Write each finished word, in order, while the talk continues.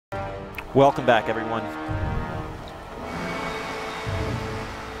Welcome back, everyone.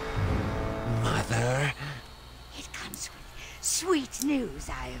 Mother? It comes with sweet news,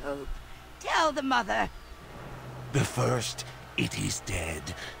 I hope. Tell the mother. The first, it is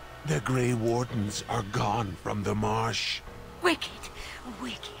dead. The Grey Wardens are gone from the marsh. Wicked,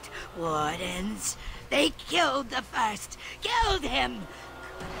 wicked wardens. They killed the first. Killed him.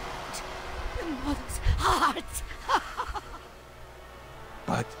 Cut out the mother's heart.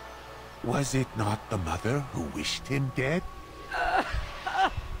 But was it not the mother who wished him dead?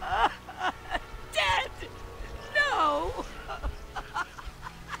 Dead? No.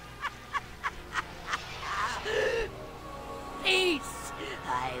 Peace.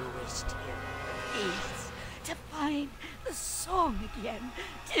 I wished him peace. To find the song again.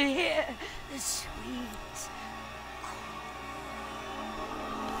 To hear the sweet.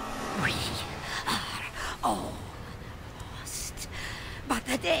 We are all lost. But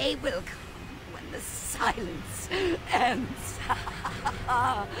the day will come when the silence ends.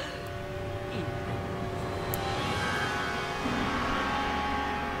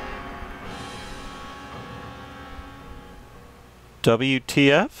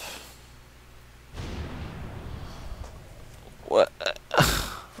 WTF? What?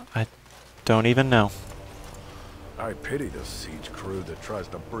 I don't even know. I pity the siege crew that tries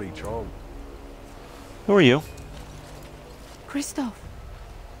to breach home. Who are you? Kristoff.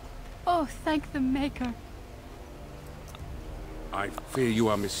 Oh, thank the Maker. I fear you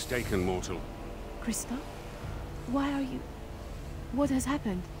are mistaken, mortal. Kristoff? Why are you... What has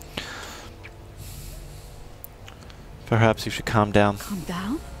happened? Perhaps you should calm down. Calm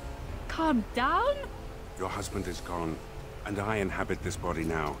down? Calm down? Your husband is gone, and I inhabit this body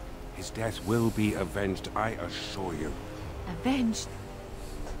now. His death will be avenged, I assure you. Avenged?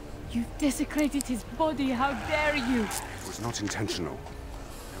 You've desecrated his body, how dare you! It was not intentional.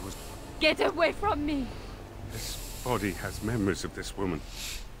 There was... Get away from me! This body has memories of this woman.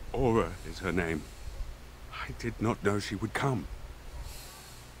 Aura is her name. I did not know she would come.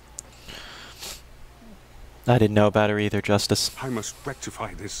 I didn't know about her either, Justice. I must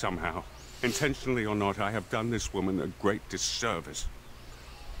rectify this somehow. Intentionally or not, I have done this woman a great disservice.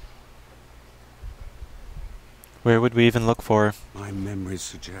 Where would we even look for her? My memories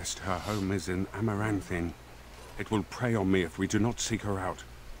suggest her home is in Amaranthin. It will prey on me if we do not seek her out.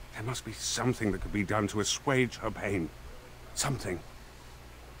 There must be something that could be done to assuage her pain. Something.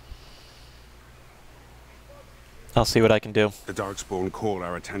 I'll see what I can do. The Darkspawn call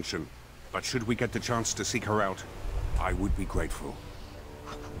our attention, but should we get the chance to seek her out, I would be grateful.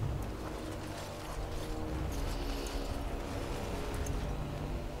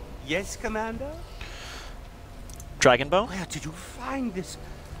 Yes, Commander? Dragon bow? Where did you find this?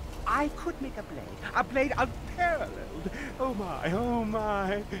 I could make a blade unparalleled. Oh my, oh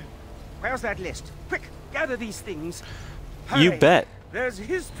my. Where's that list? Quick, gather these things. Hurry. You bet. There's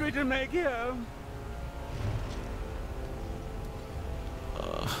history to make here.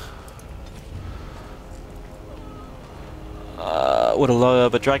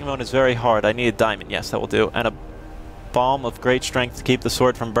 But Dragon Bone is very hard. I need a diamond. Yes, that will do. And a balm of great strength to keep the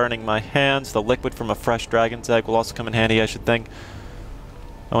sword from burning my hands. The liquid from a fresh dragon's egg will also come in handy, I should think.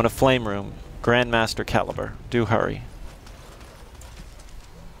 I want a flame room. Grandmaster caliber. Do hurry.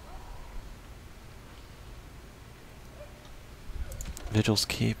 Vigil's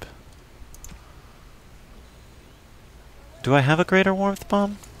Keep. Do I have a greater warmth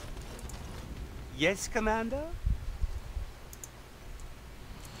bomb? Yes, Commander?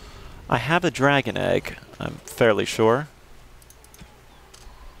 I have a dragon egg, I'm fairly sure.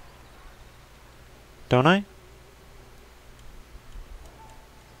 Don't I?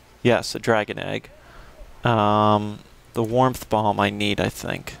 Yes, a dragon egg. The warmth bomb I need, I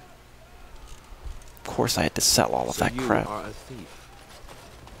think. Of course I had to sell all of that crap. You are a thief.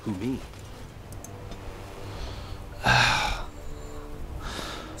 Who, me?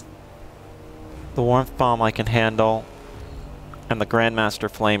 The warmth bomb I can handle. And the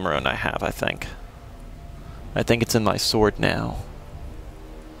Grandmaster Flame Rune I have, I think. I think it's in my sword now.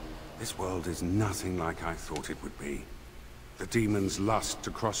 This world is nothing like I thought it would be. The demons lust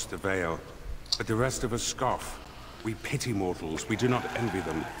to cross the veil, but the rest of us scoff. We pity mortals, we do not envy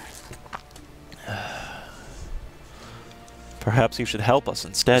them. Perhaps you should help us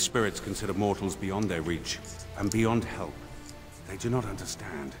instead. Spirits consider mortals beyond their reach, and beyond help. They do not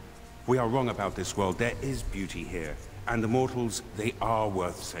understand. We are wrong about this world. There is beauty here. And the mortals, they are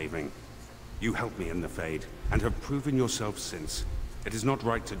worth saving. You helped me in the Fade, and have proven yourself since. It is not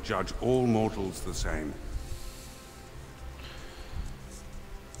right to judge all mortals the same.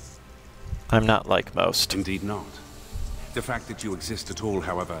 I'm not like most. Indeed not. The fact that you exist at all,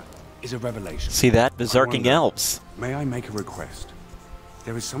 however, is a revelation. See that? I Berserking wonder, elves. May I make a request?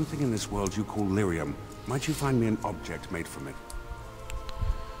 There is something in this world you call lyrium. Might you find me an object made from it?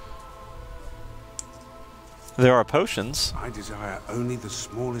 There are potions. I desire only the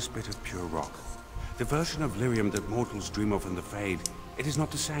smallest bit of pure rock. The version of lyrium that mortals dream of in the Fade, it is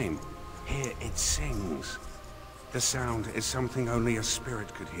not the same. Here it sings. The sound is something only a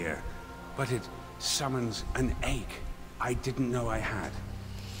spirit could hear, but it summons an ache I didn't know I had.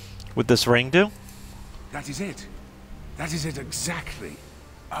 Would this ring do? That is it. That is it exactly.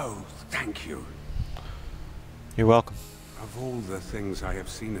 Oh, thank you. You're welcome. Of all the things I have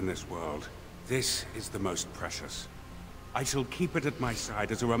seen in this world, this is the most precious. I shall keep it at my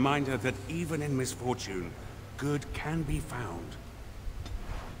side as a reminder that even in misfortune, good can be found.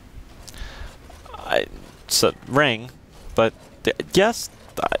 It's a ring, but yes,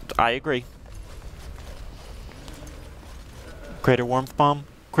 I agree. Greater warmth bomb.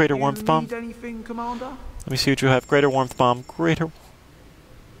 Greater warmth bomb. Need anything, Commander? Let me see what you have. Greater warmth bomb. Greater.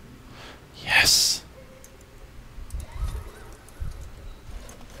 Yes.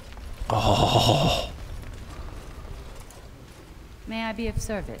 Oh. May I be of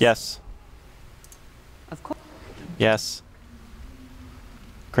service? Yes. Of course. Yes.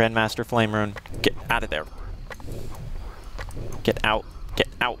 Grandmaster Flame Rune. Get out of there. Get out. Get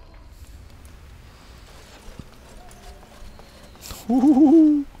out.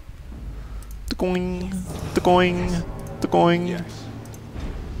 Ooh. The going. The going. The going. Yes.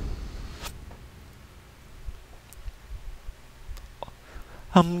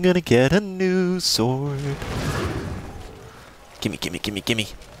 I'm gonna get a new sword. Gimme, gimme, gimme, gimme.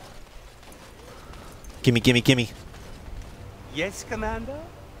 Gimme, gimme, gimme. Yes, Commander?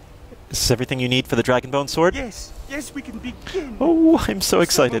 Is this everything you need for the Dragonbone sword? Yes, yes, we can begin. Oh, I'm so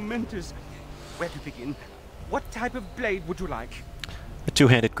excited. momentous. Where to begin? What type of blade would you like? A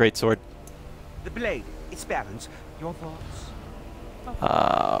two-handed greatsword. The blade, its balance. Your thoughts?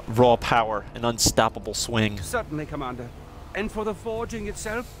 Raw power, an unstoppable swing. Certainly, Commander. And for the forging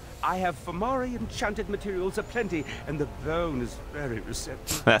itself, I have Famari enchanted materials aplenty, and the bone is very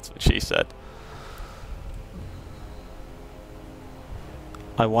receptive. That's what she said.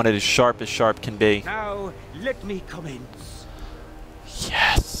 I want it as sharp can be. Now, let me commence.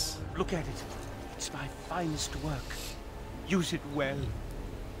 Yes. Look at it. It's my finest work. Use it well.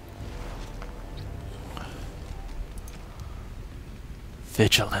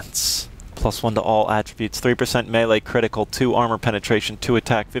 Vigilance. +1 to all attributes. 3% melee critical, 2 armor penetration, 2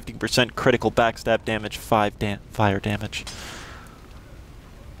 attack, 15% critical backstab damage, 5 fire damage.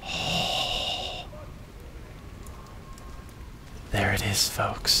 There it is,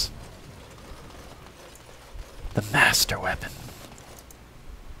 folks. The master weapon.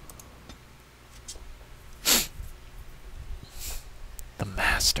 The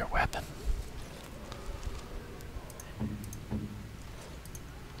master weapon.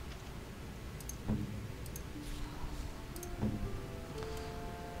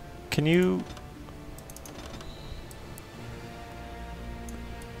 Can you...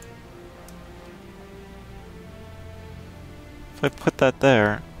 If I put that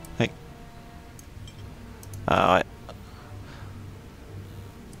there, like... Oh,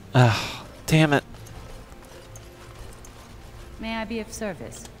 damn it. May I be of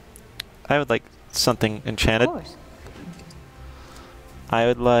service? I would like something enchanted. Of course. I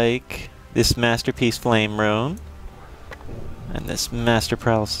would like this Masterpiece Flame Rune. And this Master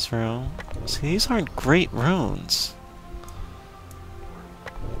Paralysis Rune. See, these aren't great runes.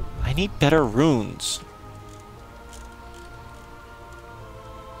 I need better runes.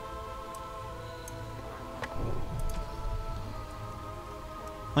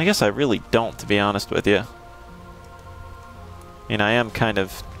 I guess I really don't, to be honest with you. I mean, I am kind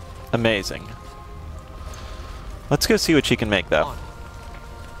of amazing. Let's go see what she can make, though.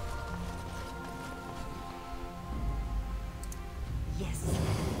 Yes.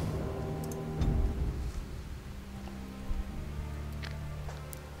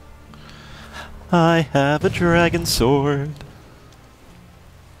 I have a dragon sword.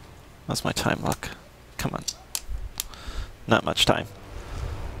 How's my time look? Come on. Not much time.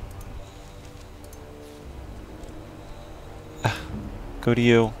 Go to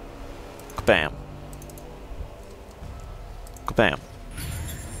you. Kabam. Kabam.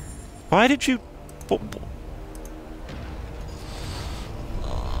 Why did you...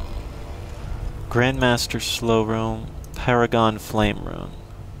 Grandmaster Slow Rune. Paragon Flame Rune.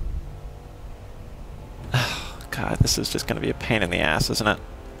 God, this is just going to be a pain in the ass, isn't it?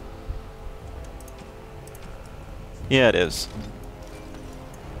 Yeah, it is.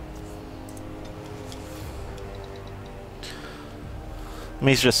 Let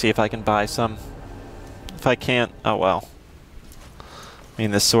me just see if I can buy some. If I can't, oh well. I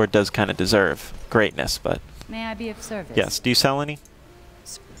mean, this sword does kind of deserve greatness, but... May I be of service? Yes. Do you sell any?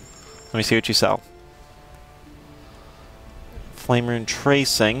 Let me see what you sell. Flame rune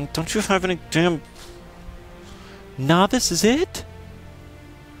tracing. Don't you have any damn... Novice is it?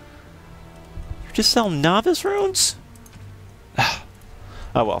 You just sell novice runes?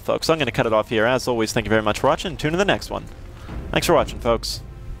 Oh well, folks, I'm going to cut it off here. As always, thank you very much for watching. Tune in to the next one. Thanks for watching, folks.